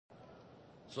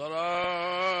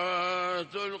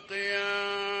صلاة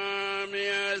القيام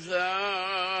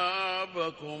أثابكم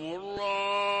الله.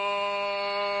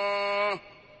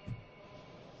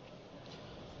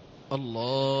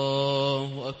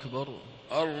 الله أكبر.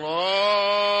 الله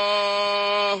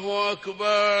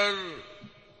أكبر.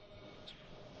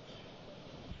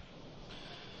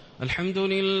 الحمد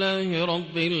لله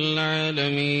رب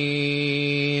العالمين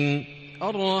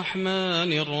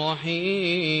الرحمن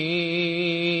الرحيم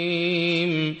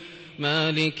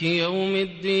مالك يوم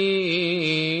الدين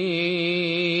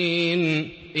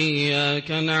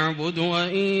إياك نعبد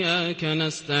وإياك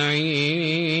نستعين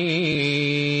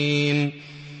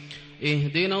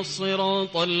اهدنا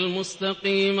الصراط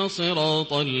المستقيم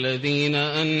صراط الذين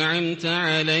أنعمت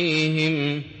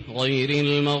عليهم غير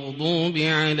المغضوب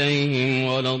عليهم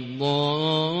ولا الضالين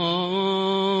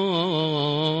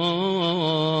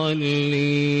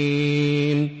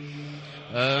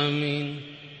آمين.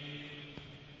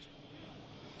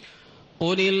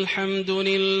 قل الحمد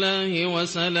لله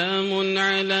وسلام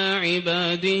على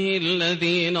عباده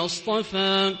الذين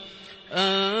اصطفى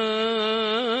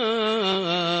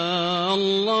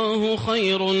الله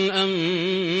خير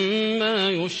أما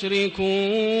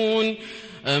يشركون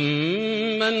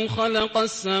أمن خلق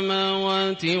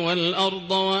السماوات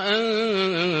والأرض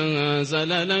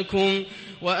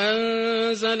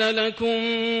وأنزل لكم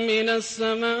من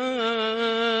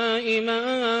السماء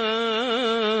ماء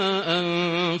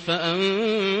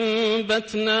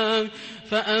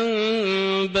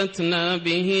فأنبتنا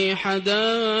به حدائق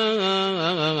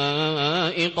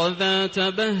ذات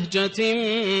بهجة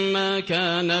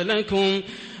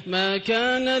ما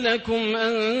كان لكم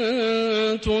أن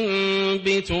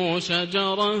تنبتوا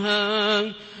شجرها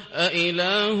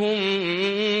أإله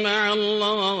مع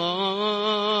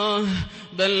الله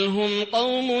بل هم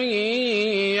قوم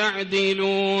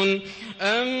يعدلون.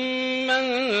 أمن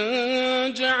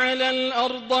جعل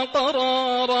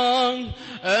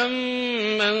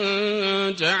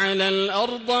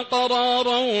الأرض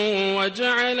قرارا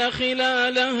وجعل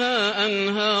خلالها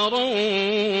أنهارا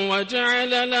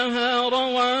وجعل لها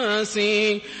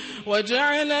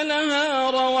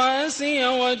رواسي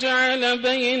وجعل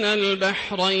بين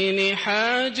البحرين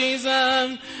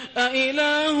حاجزا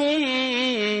أإله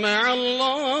مع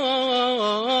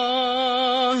الله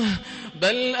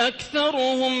بل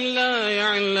أكثرهم لا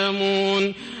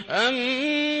يعلمون.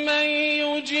 أمن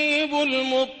يجيب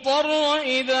المضطر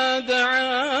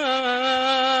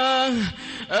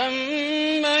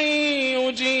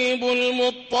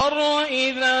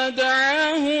إذا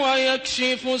دعاه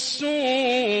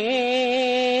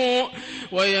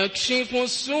ويكشف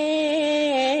السوء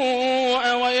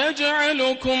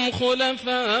ويجعلكم خلفاء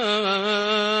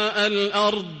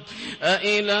الأرض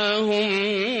أإله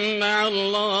مع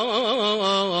الله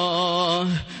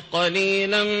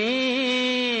قليلا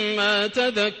ما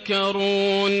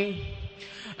تذكرون.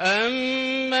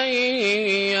 أمن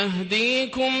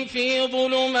يهديكم في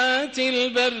ظلمات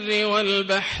البر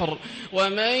والبحر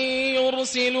ومن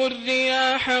يرسل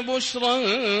الرياح بشرا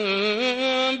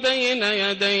بين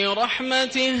يدي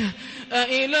رحمته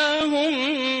أإله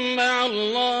مع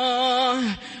الله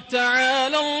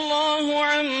تعالى الله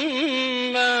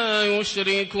عما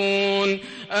يشركون.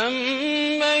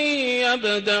 أمن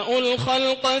يبدأ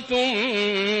الخلق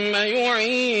ثم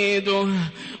يعيده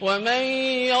ومن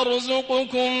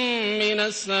يرزقكم من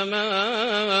السماء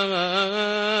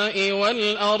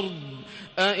والأرض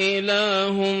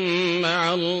أإله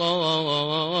مع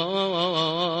الله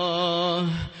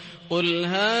قل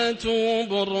هاتوا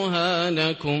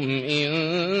برهانكم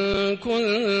إن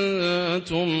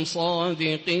كنتم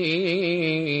صادقين.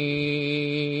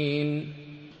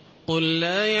 قل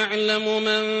لا يعلم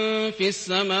من في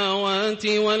السماوات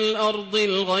والأرض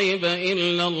الغيب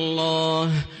إلا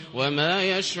الله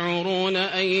وما يشعرون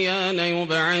أيان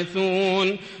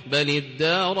يبعثون بل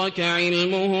ادارك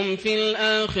علمهم في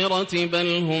الآخرة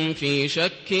بل هم في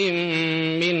شك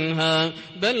منها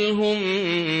بل هم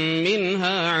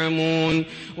منها عمون.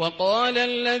 وقال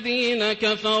الذين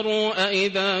كفروا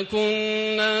أئذا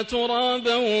كنا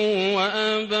ترابا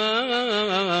وآباؤنا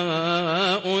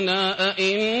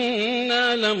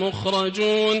أئنا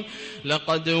لمخرجون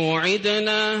لقد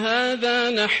وعدنا هذا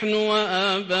نحن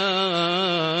وآباؤنا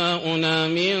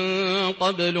من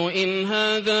قبل إن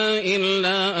هذا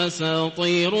إلا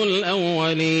أساطير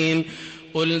الأولين.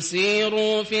 قل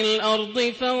سيروا في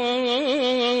الأرض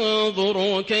فانظروا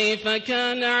كيف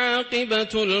كان عاقبة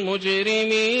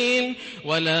المجرمين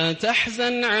ولا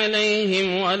تحزن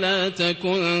عليهم ولا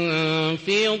تكن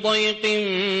في ضيق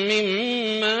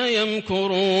مما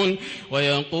يمكرون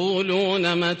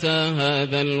ويقولون متى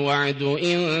هذا الوعد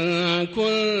إن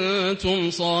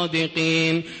كنتم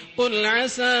صادقين قل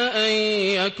عسى أن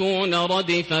يكون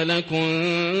ردف لكم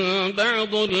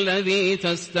بعض الذي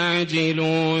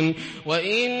تستعجلون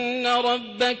وإن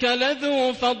ربك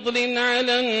لذو فضل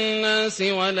على الناس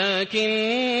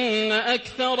ولكن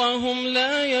أكثرهم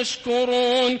لا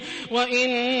يشكرون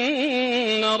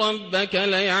وإن ربك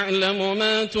ليعلم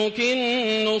ما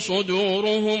تكن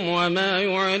صدورهم وما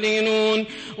يعلنون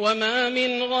وما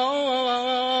من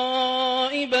غائبة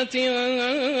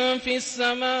في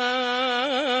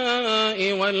السماء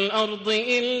والأرض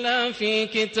إلا في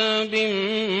كتاب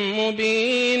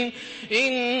مبين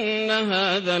إن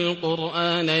هذا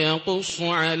القرآن يقص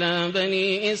على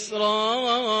بني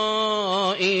إسرائيل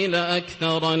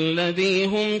أكثر الذي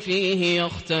هم فيه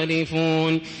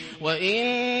يختلفون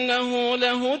وإنه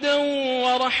لهدى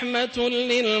ورحمة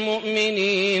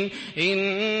للمؤمنين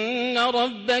إن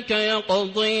ربك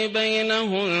يقضي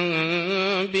بينهم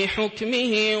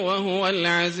بحكمه وهو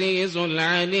العزيز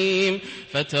العليم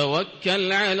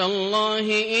فتوكل على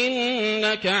الله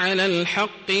إنك على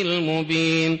الحق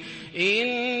المبين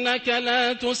إنك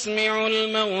لا تسمع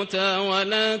الموتى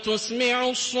ولا تسمع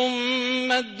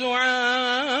الصم الدعاء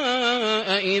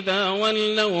إذا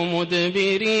ولوا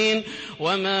مدبرين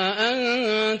وما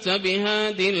أنت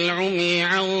بهادي العمي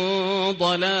عن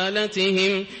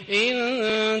ضلالتهم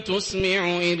إن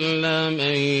تسمع إلا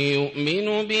من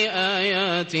يؤمن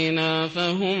بآياتنا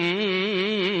فهم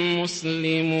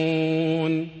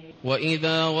مسلمون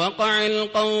وإذا وقع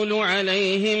القول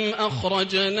عليهم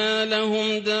أخرجنا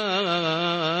لهم دابة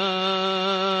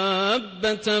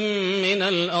من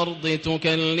الأرض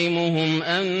تكلمهم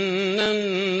أن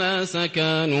الناس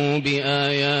كانوا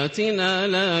بآياتنا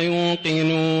لا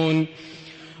يوقنون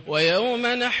ويوم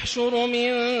نحشر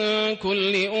من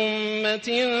كل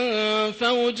أمة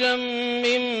فوجا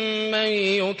ممن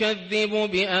يكذب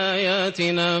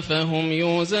بآياتنا فهم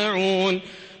يوزعون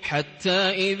حتى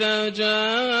إذا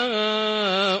جاءوا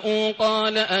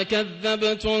قال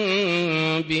أكذبتم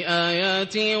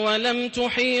بآياتي ولم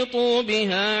تحيطوا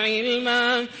بها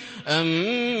علما أم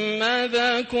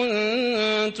ماذا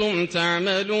كنتم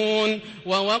تعملون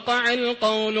ووقع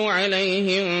القول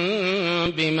عليهم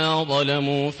بما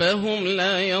ظلموا فهم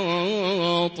لا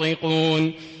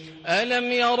ينطقون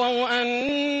ألم يروا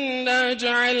أنا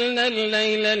جعلنا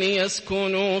الليل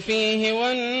ليسكنوا فيه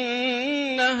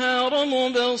والنهار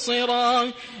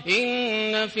مبصرا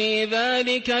إن في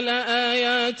ذلك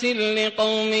لآيات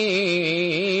لقوم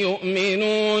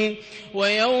يؤمنون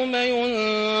ويوم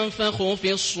ينفخ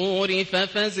في الصور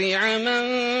ففزع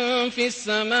من في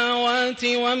السماوات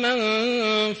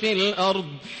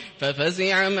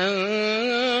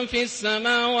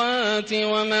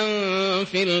ومن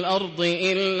في الأرض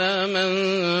إلا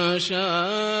من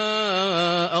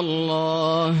شاء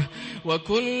الله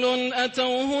وكل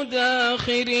أتوه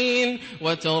داخرين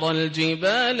وترى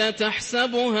الجبال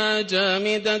تحسبها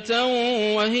جامدة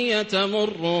وهي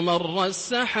تمر مر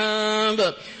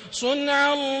السحاب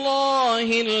صنع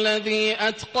الله الذي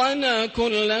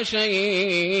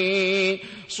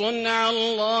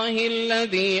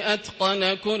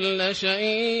أتقن كل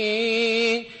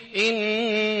شيء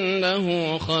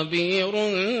إنه خبير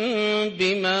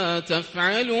بما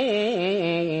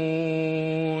تفعلون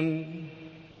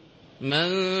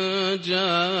من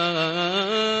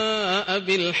جاء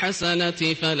بالحسنة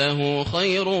فله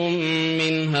خير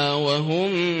منها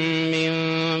وهم من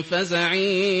فزع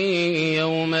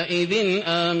يومئذ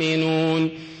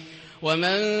آمنون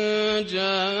ومن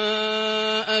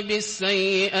جاء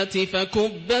بالسيئة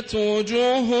فكبت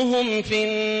وجوههم في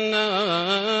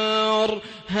النار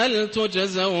هل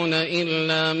تجزون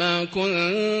إلا ما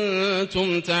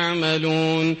كنتم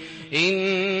تعملون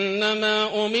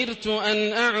إنما أمرت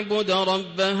أن أعبد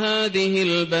رب هذه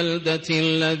البلدة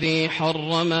الذي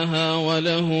حرمها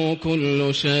وله كل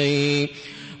شيء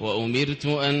وأمرت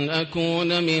أن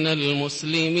أكون من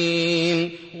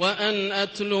المسلمين وأن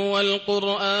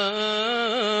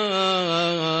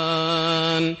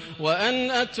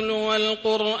أتلو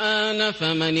القرآن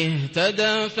فمن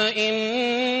اهتدى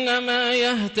فإنما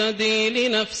يهتدي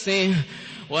لنفسه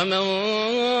ومن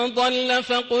ضل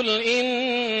فقل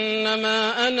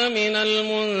إنما أنا من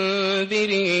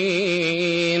المنذرين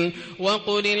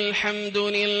وقل الحمد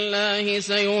لله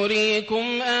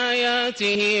سيريكم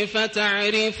آياته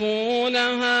فتعرفونها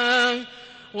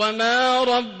وما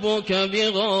ربك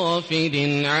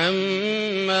بغافل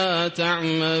عما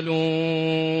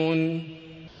تعملون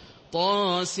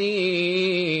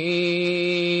طاسيم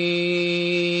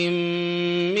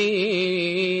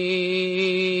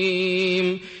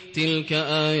تلك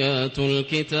آيات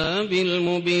الكتاب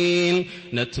المبين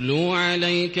نتلو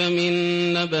عليك من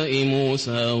نبأ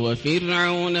موسى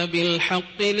وفرعون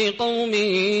بالحق لقوم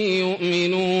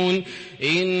يؤمنون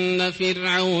إن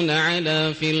فرعون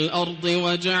علا في الأرض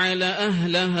وجعل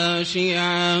أهلها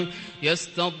شيعا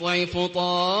يستضعف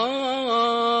طائفة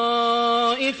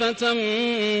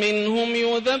منهم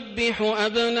يذبح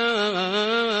أبناءهم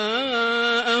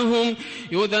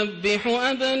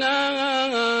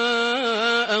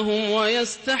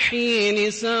ويستحيي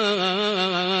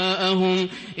نساءهم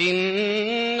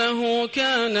إنه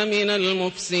كان من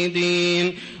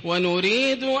المفسدين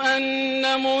ونريد أن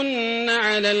نمن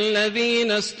على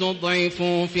الذين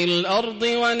استضعفوا في الأرض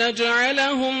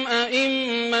ونجعلهم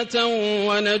أئمة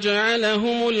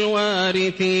ونجعلهم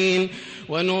الوارثين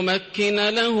ونمكن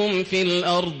لهم في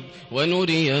الأرض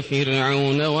ونري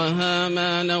فرعون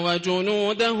وهامان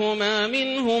وجنودهما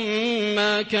منهم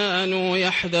ما كانوا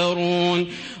يحذرون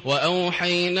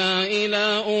وأوحينا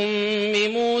إلى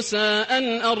أم موسى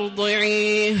أن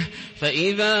أرضعيه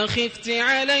فإذا خفت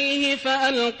عليه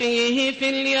فألقيه في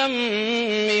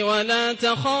اليم ولا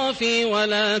تخافي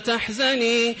ولا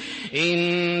تحزني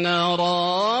إنا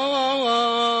رادوه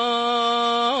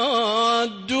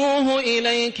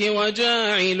إليك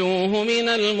وجاعلوه من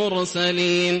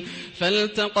المرسلين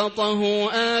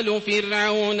فالتقطه آل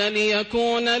فرعون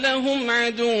ليكون لهم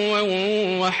عدوا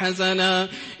وحزنا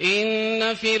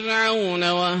إن فرعون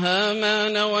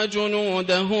وهامان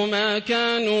وجنودهما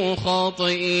كانوا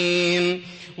خاطئين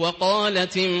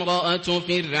وقالت امرأة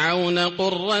فرعون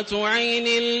قرة عين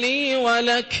لي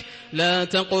ولك لا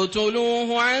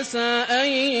تقتلوه عسى أن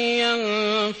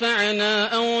ينفعنا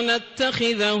أو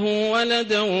نتخذه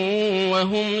ولدا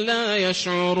وهم لا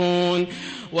يشعرون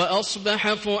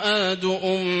وأصبح فؤاد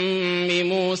أم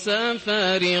موسى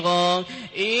فارغا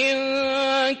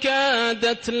إن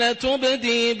كادت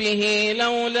لتبدي به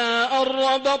لولا أن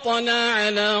ربطنا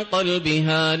على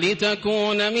قلبها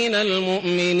لتكون من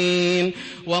المؤمنين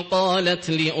وقالت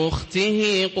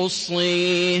لأخته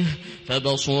قصيه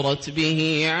فبصرت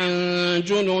به عن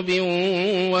جنب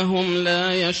وهم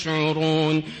لا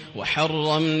يشعرون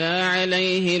وحرمنا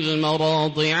عليه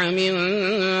المراضع من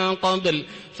قبل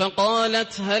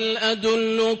فقالت هل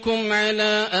أدلكم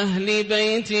على أهل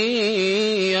بيت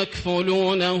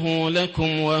يكفلونه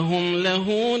لكم وهم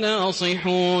له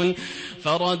ناصحون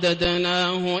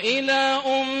فرددناه إلى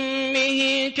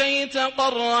أمه كي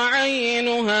تقر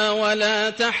عينها ولا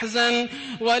تحزن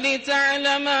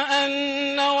ولتعلم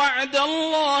أن وعد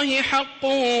الله حق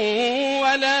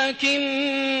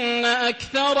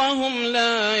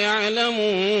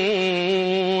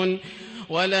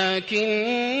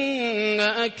ولكن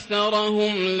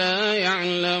أكثرهم لا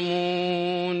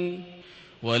يعلمون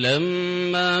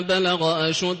ولما بلغ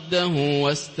أشده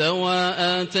واستوى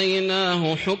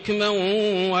آتيناه حكما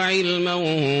وعلما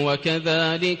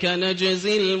وكذلك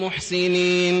نجزي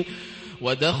المحسنين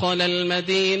ودخل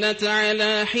المدينة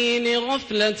على حين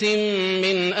غفلة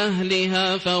من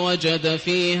أهلها فوجد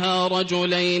فيها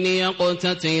رجلين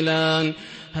يقتتلان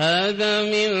هذا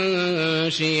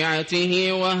من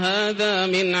شيعته وهذا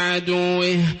من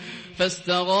عدوه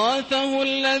فاستغاثه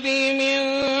الذي من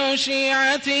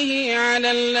شيعته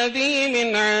على الذي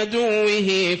من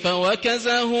عدوه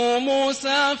فوكزه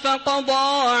موسى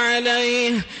فقضى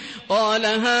عليه قال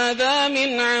هذا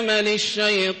من عمل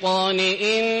الشيطان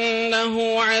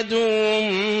إنه عدو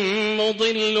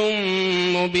مضل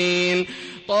مبين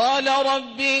قال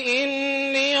رب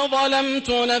إني ظلمت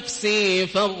نفسي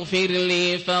فاغفر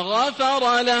لي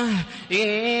فغفر له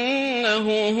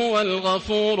إنه هو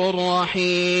الغفور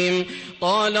الرحيم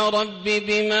قال رب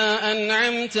بما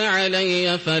أنعمت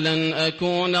علي فلن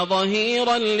أكون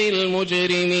ظهيرا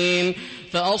للمجرمين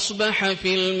فأصبح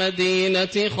في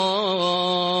المدينة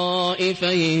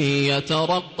خائفا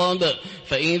يترقب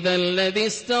فإذا الذي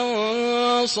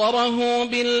استنصره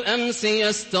بالأمس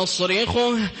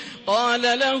يستصرخه قال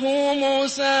له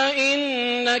موسى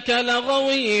إنك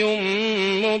لغوي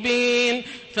مبين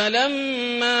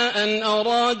فلما أن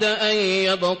أراد أن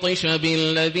يبطش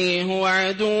بالذي هو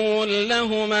عدو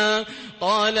لهما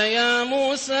قال يا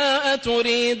موسى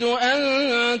أتريد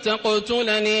أن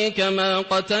تقتلني كما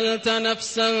قتلت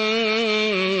نفسا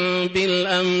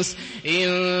بالأمس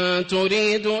إن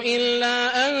تريد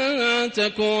إلا أن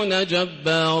تكون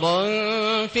جبارا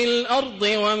في الأرض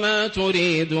وما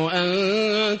تريد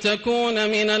أن تكون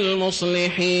من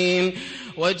المصلحين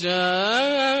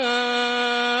وجاء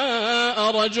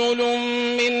رجل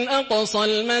من أقصى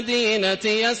المدينة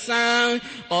يسعى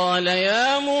قال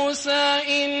يا موسى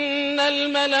إن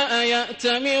الملأ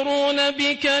يأتمرون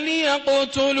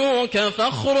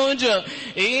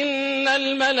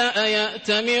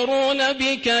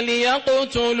بك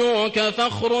ليقتلوك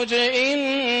فاخرج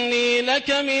إني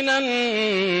لك من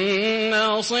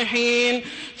الناصحين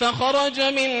فخرج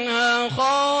منها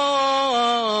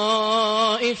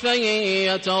خائفا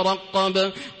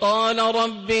يترقب قال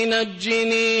رب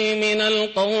نجني من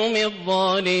القوم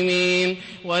الظالمين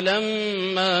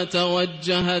ولما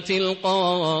توجه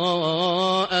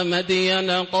تلقاء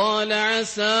مدين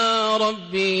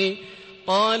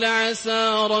قال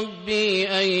عسى ربي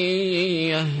أن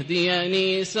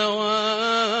يهديني سواء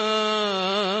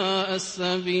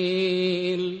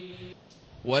السبيل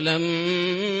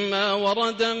ولما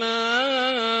ورد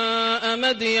ماء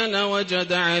مدين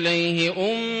وجد عليه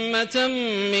أمة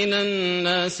من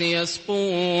الناس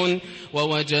يسقون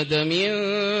ووجد من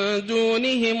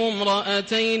دونهم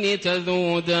امرأتين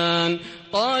تذودان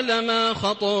قال ما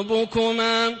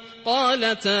خطبكما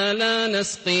قالتا لا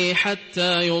نسقي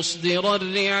حتى يصدر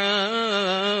الرعاء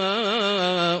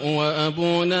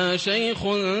وأبونا شيخ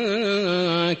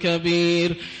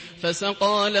كبير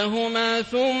فسقى لهما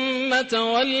ثم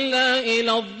تولى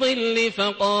إلى الظل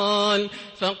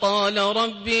فقال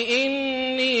رب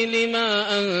إني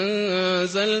لما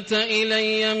أنزلت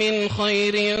إلي من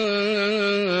خير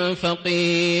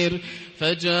فقير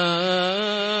فجاءته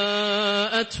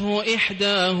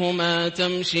إحداهما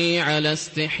تمشي على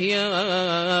استحياء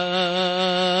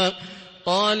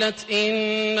قالت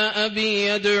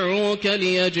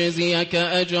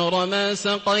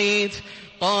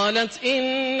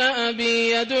إن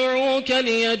أبي يدعوك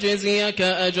ليجزيك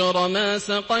أجر ما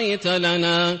سقيت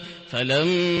لنا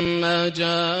فلما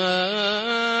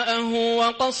جاءه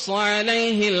وقص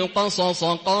عليه القصص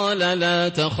قال لا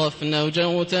تخف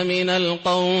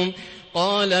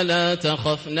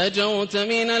نجوت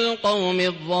من القوم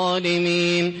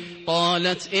الظالمين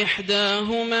قالت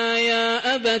إحداهما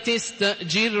يا أبت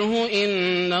استأجره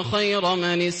إن خير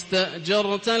من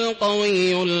استأجرت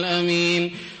القوي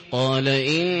الأمين قال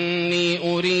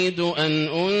إني أريد أن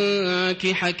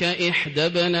أنكحك إحدى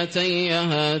ابنتي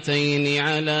هاتين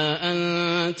على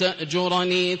أن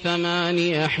تأجرني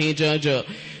 8 حجج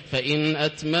فإن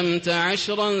أتممت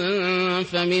 10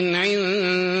 فمن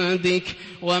عندك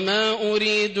وما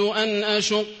أريد أن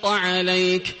أشق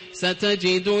عليك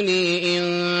ستجدني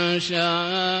إن شاء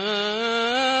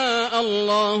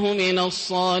الله من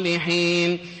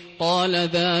الصالحين قال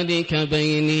ذلك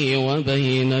بيني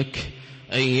وبينك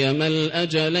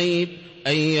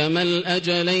أيما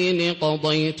الأجلين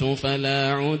قضيت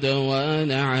فلا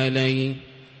عدوان علي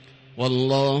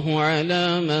والله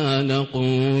على ما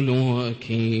نقول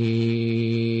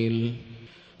وكيل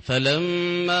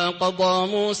فلما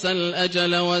قضى موسى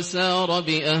الأجل وسار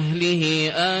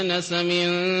بأهله آنس من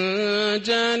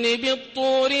جانب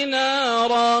الطور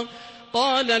نارا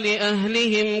قال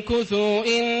لأهلهم كثوا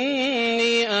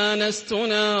إني آنست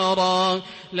نارا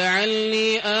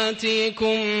لعلي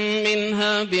آتيكم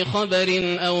منها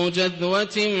بخبر أو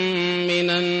جذوة من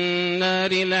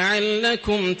النار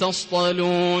لعلكم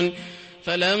تصطلون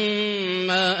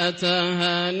فلما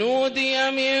أتاها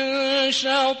نودي من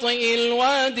شاطئ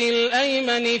الوادي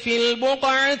الأيمن في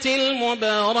البقعة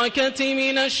المباركة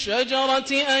من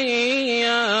الشجرة أن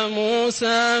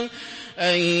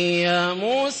يا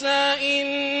موسى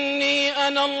إني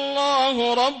أنا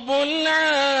الله رب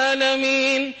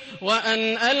العالمين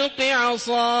وأن ألق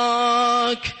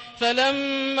عصاك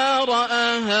فلما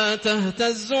رآها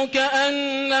تهتز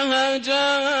كأنها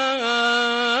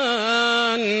جان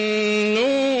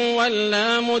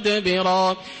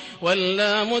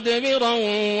ولا مدبرا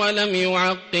ولم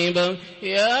يعقب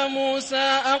يا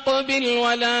موسى أقبل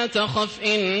ولا تخف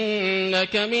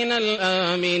إنك من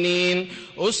الآمنين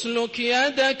أسلك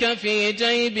يدك في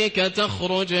جيبك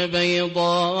تخرج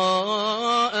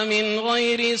بيضاء من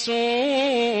غير سوء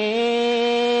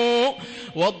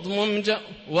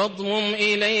واضمم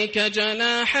إليك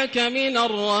جناحك من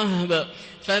الرهب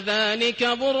فذلك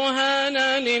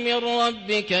برهانان من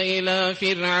ربك إلى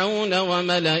فرعون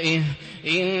وملئه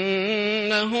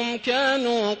إنهم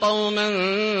كانوا قوما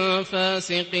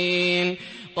فاسقين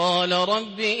قال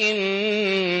رب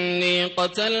إني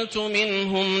قتلت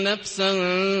منهم نفسا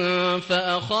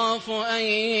فأخاف أن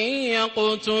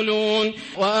يقتلون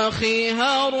وأخي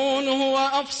هارون هو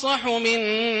أفصح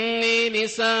مني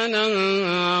لسانا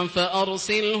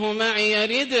فأرسله معي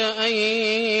يرد أن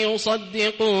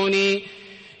يصدقوني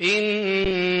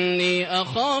إني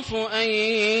أخاف أن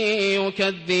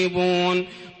يكذبون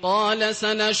قال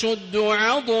سنشد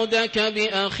عضدك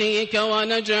بأخيك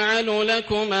ونجعل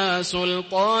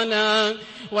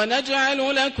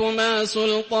لكما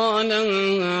سلطانا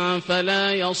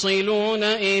فلا يصلون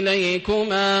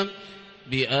إليكما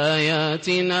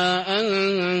بآياتنا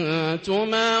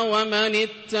أنتما ومن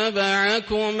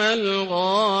اتبعكما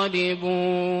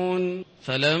الغالبون.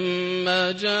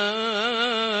 فلما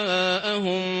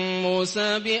جاءهم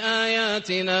موسى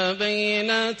بآياتنا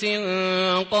بينات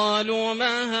قالوا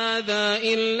ما هذا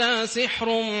إلا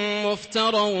سحر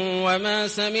مفترى وما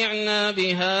سمعنا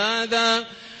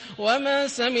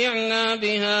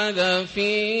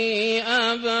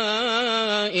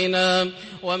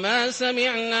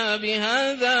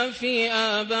بهذا في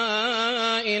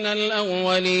آبائنا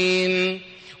الأولين.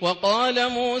 وقال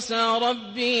موسى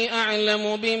ربي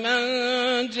أعلم بمن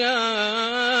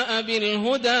جاء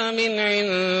بالهدى من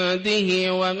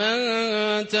عنده ومن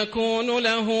تكون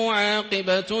له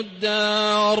عاقبة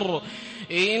الدار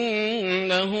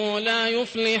إنه لا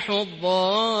يفلح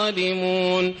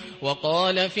الظالمون.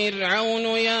 وقال فرعون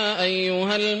يا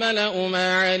أيها الملأ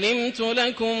ما علمت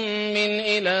لكم من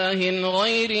إله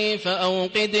غيري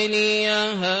فأوقد لي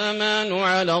يا هامان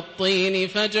على الطين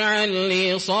فاجعل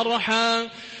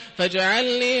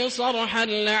لي صرحا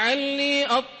لعلي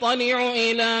أطلع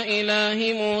إلى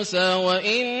إله موسى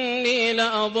وإني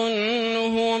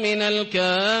لأظنه من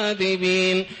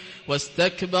الكاذبين.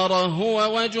 واستكبر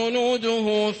هو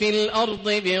وجنوده في الأرض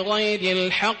بغير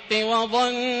الحق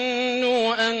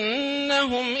وظنوا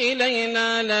أنهم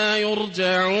إلينا لا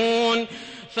يرجعون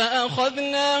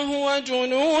فأخذناه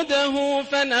وجنوده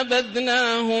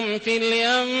فنبذناهم في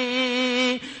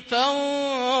اليم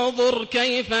فانظر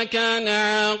كيف كان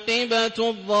عاقبة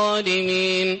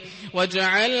الظالمين.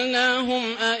 وجعلناهم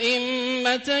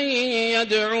أئمة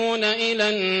يدعون إلى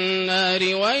النار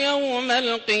ويوم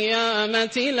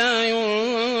القيامة لا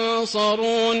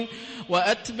ينصرون.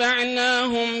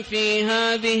 وأتبعناهم في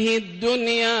هذه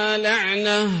الدنيا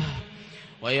لعنة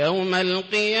ويوم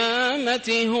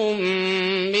القيامة هم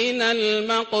من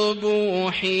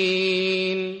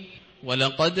المقبوحين.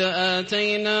 ولقد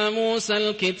آتينا موسى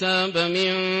الكتاب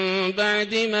من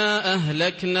بعد ما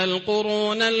أهلكنا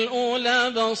القرون الأولى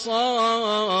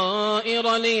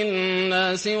بصائر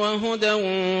للناس وهدى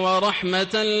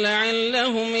ورحمة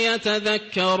لعلهم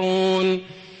يتذكرون.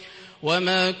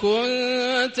 وما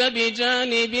كنت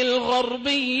بجانب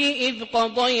الغربي إذ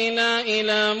قضينا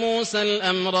إلى موسى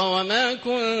الأمر وما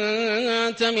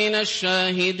كنت من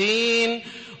الشاهدين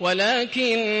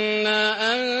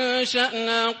ولكننا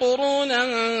أنشأنا قرونا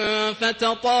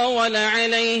فتطاول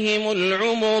عليهم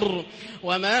العمر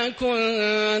وما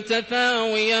كنت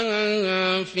ثاويا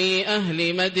في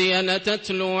أهل مدين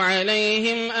تتلو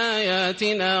عليهم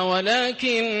آياتنا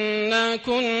ولكننا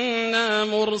كنا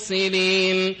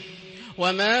مرسلين.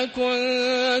 وما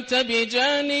كنت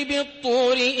بجانب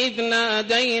الطور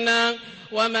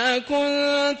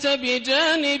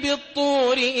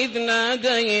إذ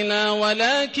نادينا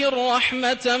ولكن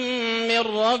رحمة من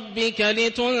ربك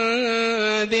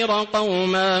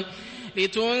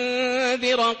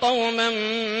لتنذر قوما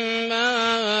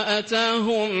ما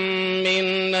أتاهم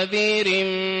من نذير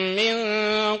من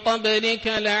قبلك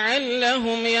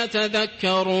لعلهم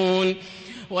يتذكرون.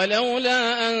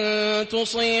 ولولا أن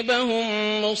تصيبهم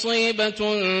مصيبة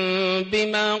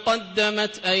بما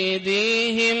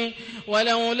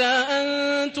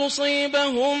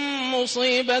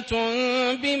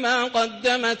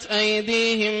قدمت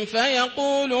أيديهم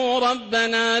فيقولوا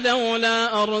ربنا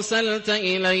لولا أرسلت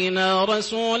إلينا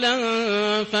رسولا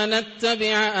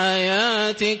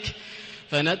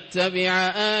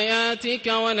فنتبع آياتك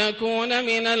ونكون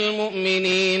من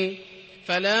المؤمنين.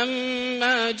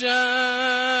 فلما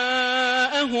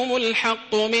جاءهم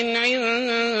الحق من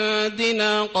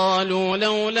عندنا قالوا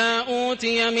لولا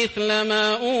أوتي مثل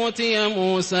ما أوتي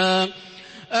موسى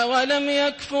أولم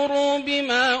يكفروا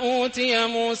بما أوتي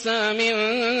موسى من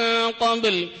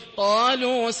قبل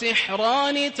قالوا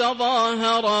سحران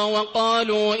تظاهرا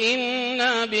وقالوا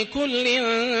إنا بكل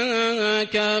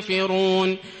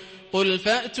كافرون. قل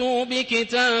فأتوا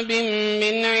بكتاب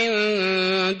من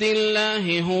عند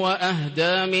الله هو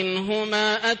أهدى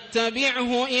منهما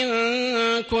أتبعه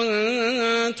إن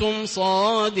كنتم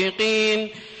صادقين.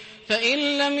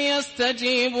 فإن لم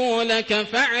يستجيبوا لك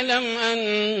فاعلم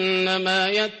أنما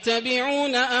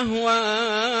يتبعون أهواءهم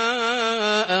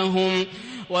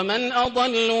ومن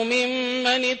أضل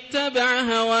ممن اتبع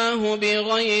هواه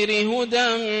بغير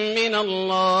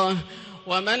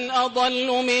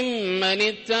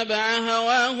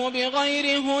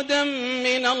هدى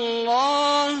من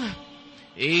الله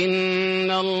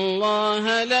إن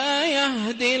الله لا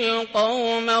يهدي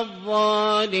القوم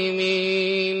الظالمين.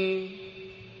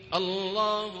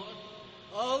 الله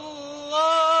الله